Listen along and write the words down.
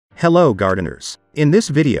Hello gardeners. In this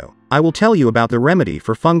video, I will tell you about the remedy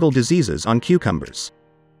for fungal diseases on cucumbers,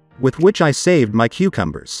 with which I saved my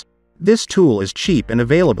cucumbers. This tool is cheap and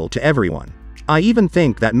available to everyone. I even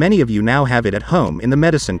think that many of you now have it at home in the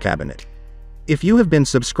medicine cabinet. If you have been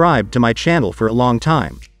subscribed to my channel for a long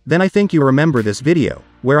time, then I think you remember this video,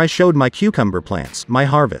 where I showed my cucumber plants, my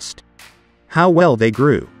harvest. How well they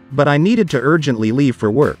grew. But I needed to urgently leave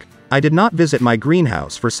for work. I did not visit my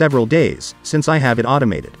greenhouse for several days, since I have it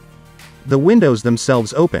automated. The windows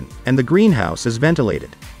themselves open, and the greenhouse is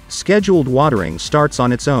ventilated. Scheduled watering starts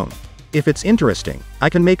on its own. If it's interesting, I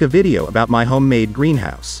can make a video about my homemade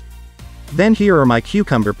greenhouse. Then here are my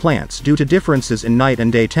cucumber plants due to differences in night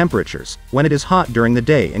and day temperatures, when it is hot during the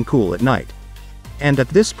day and cool at night. And at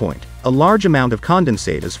this point, a large amount of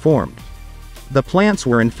condensate is formed. The plants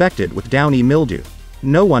were infected with downy mildew.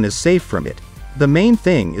 No one is safe from it. The main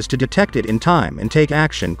thing is to detect it in time and take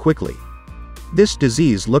action quickly. This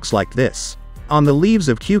disease looks like this. On the leaves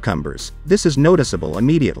of cucumbers, this is noticeable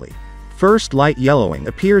immediately. First, light yellowing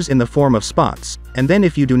appears in the form of spots, and then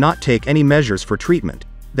if you do not take any measures for treatment,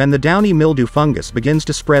 then the downy mildew fungus begins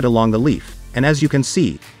to spread along the leaf, and as you can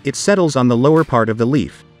see, it settles on the lower part of the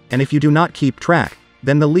leaf, and if you do not keep track,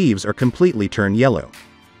 then the leaves are completely turned yellow.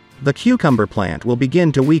 The cucumber plant will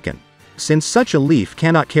begin to weaken, since such a leaf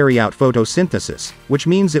cannot carry out photosynthesis, which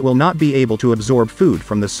means it will not be able to absorb food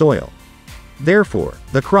from the soil. Therefore,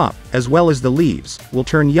 the crop, as well as the leaves, will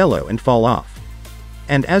turn yellow and fall off.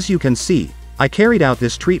 And as you can see, I carried out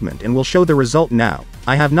this treatment and will show the result now.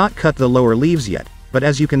 I have not cut the lower leaves yet, but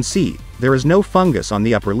as you can see, there is no fungus on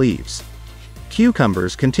the upper leaves.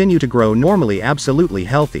 Cucumbers continue to grow normally, absolutely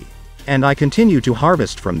healthy, and I continue to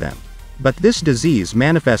harvest from them. But this disease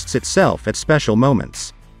manifests itself at special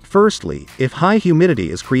moments. Firstly, if high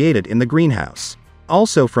humidity is created in the greenhouse.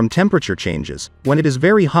 Also from temperature changes, when it is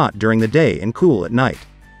very hot during the day and cool at night.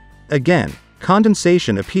 Again,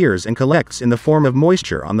 condensation appears and collects in the form of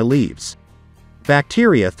moisture on the leaves.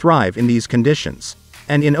 Bacteria thrive in these conditions.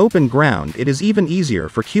 And in open ground it is even easier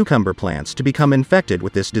for cucumber plants to become infected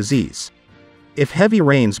with this disease. If heavy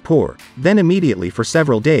rains pour, then immediately for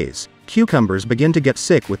several days, cucumbers begin to get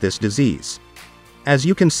sick with this disease. As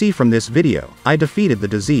you can see from this video, I defeated the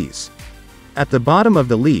disease. At the bottom of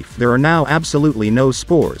the leaf there are now absolutely no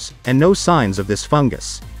spores, and no signs of this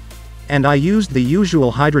fungus. And I used the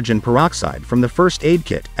usual hydrogen peroxide from the first aid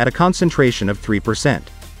kit, at a concentration of 3%.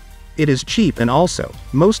 It is cheap and also,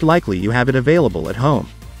 most likely you have it available at home.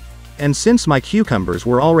 And since my cucumbers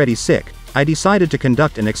were already sick, I decided to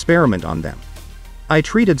conduct an experiment on them. I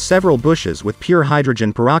treated several bushes with pure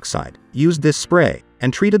hydrogen peroxide, used this spray,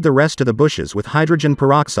 and treated the rest of the bushes with hydrogen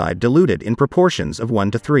peroxide diluted in proportions of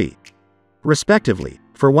 1 to 3. Respectively,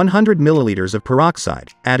 for 100 milliliters of peroxide,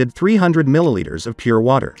 added 300 milliliters of pure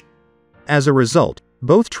water. As a result,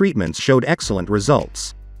 both treatments showed excellent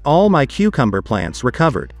results. All my cucumber plants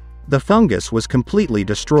recovered. The fungus was completely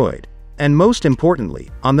destroyed. And most importantly,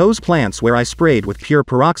 on those plants where I sprayed with pure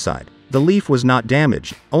peroxide, the leaf was not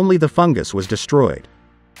damaged, only the fungus was destroyed.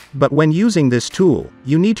 But when using this tool,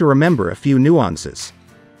 you need to remember a few nuances.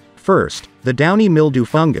 First, the downy mildew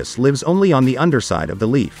fungus lives only on the underside of the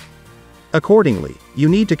leaf. Accordingly, you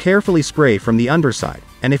need to carefully spray from the underside,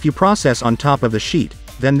 and if you process on top of the sheet,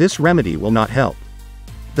 then this remedy will not help.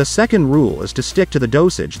 The second rule is to stick to the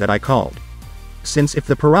dosage that I called. Since if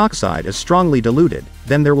the peroxide is strongly diluted,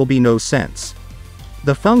 then there will be no sense.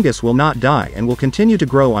 The fungus will not die and will continue to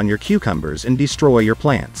grow on your cucumbers and destroy your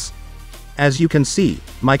plants. As you can see,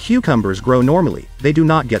 my cucumbers grow normally, they do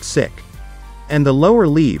not get sick. And the lower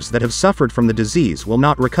leaves that have suffered from the disease will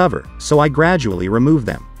not recover, so I gradually remove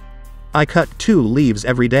them. I cut 2 leaves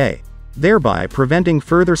every day, thereby preventing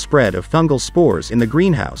further spread of fungal spores in the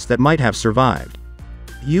greenhouse that might have survived.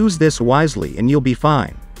 Use this wisely and you'll be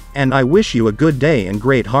fine. And I wish you a good day and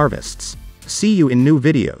great harvests. See you in new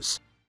videos.